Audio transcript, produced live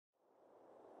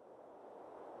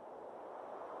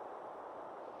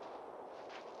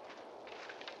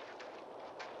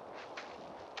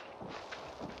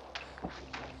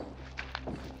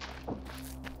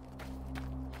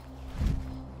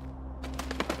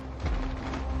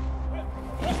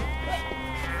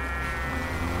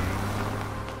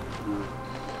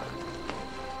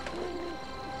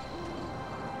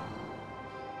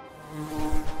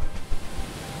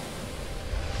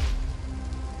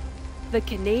The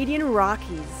Canadian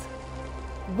Rockies,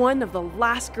 one of the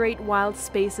last great wild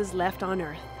spaces left on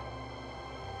Earth.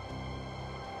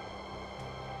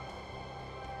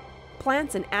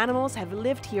 Plants and animals have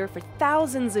lived here for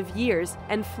thousands of years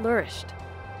and flourished.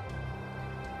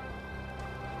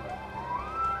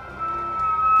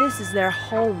 This is their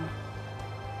home.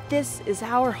 This is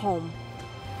our home.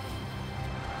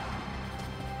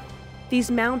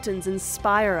 These mountains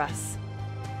inspire us.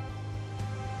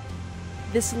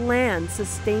 This land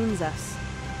sustains us.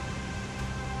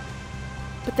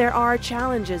 But there are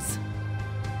challenges.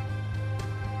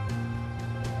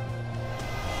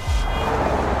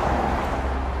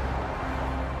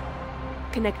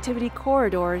 Connectivity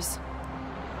corridors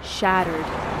shattered.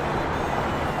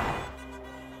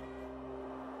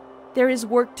 There is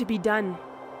work to be done.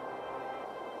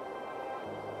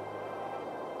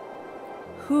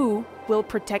 Who will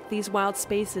protect these wild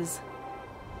spaces?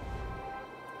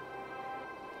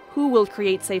 Who will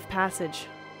create safe passage?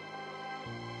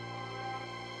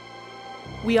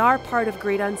 We are part of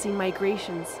great unseen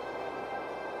migrations.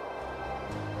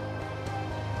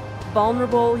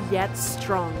 Vulnerable yet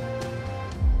strong.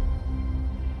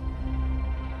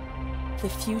 The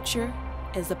future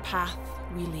is the path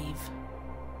we leave.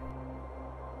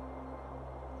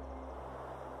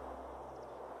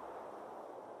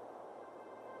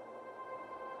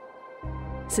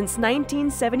 Since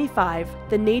 1975,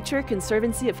 the Nature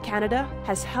Conservancy of Canada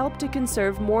has helped to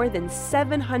conserve more than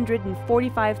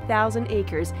 745,000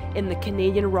 acres in the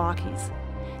Canadian Rockies.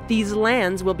 These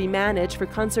lands will be managed for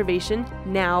conservation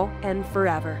now and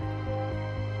forever.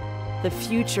 The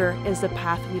future is the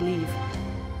path we leave.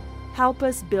 Help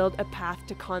us build a path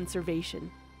to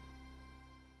conservation.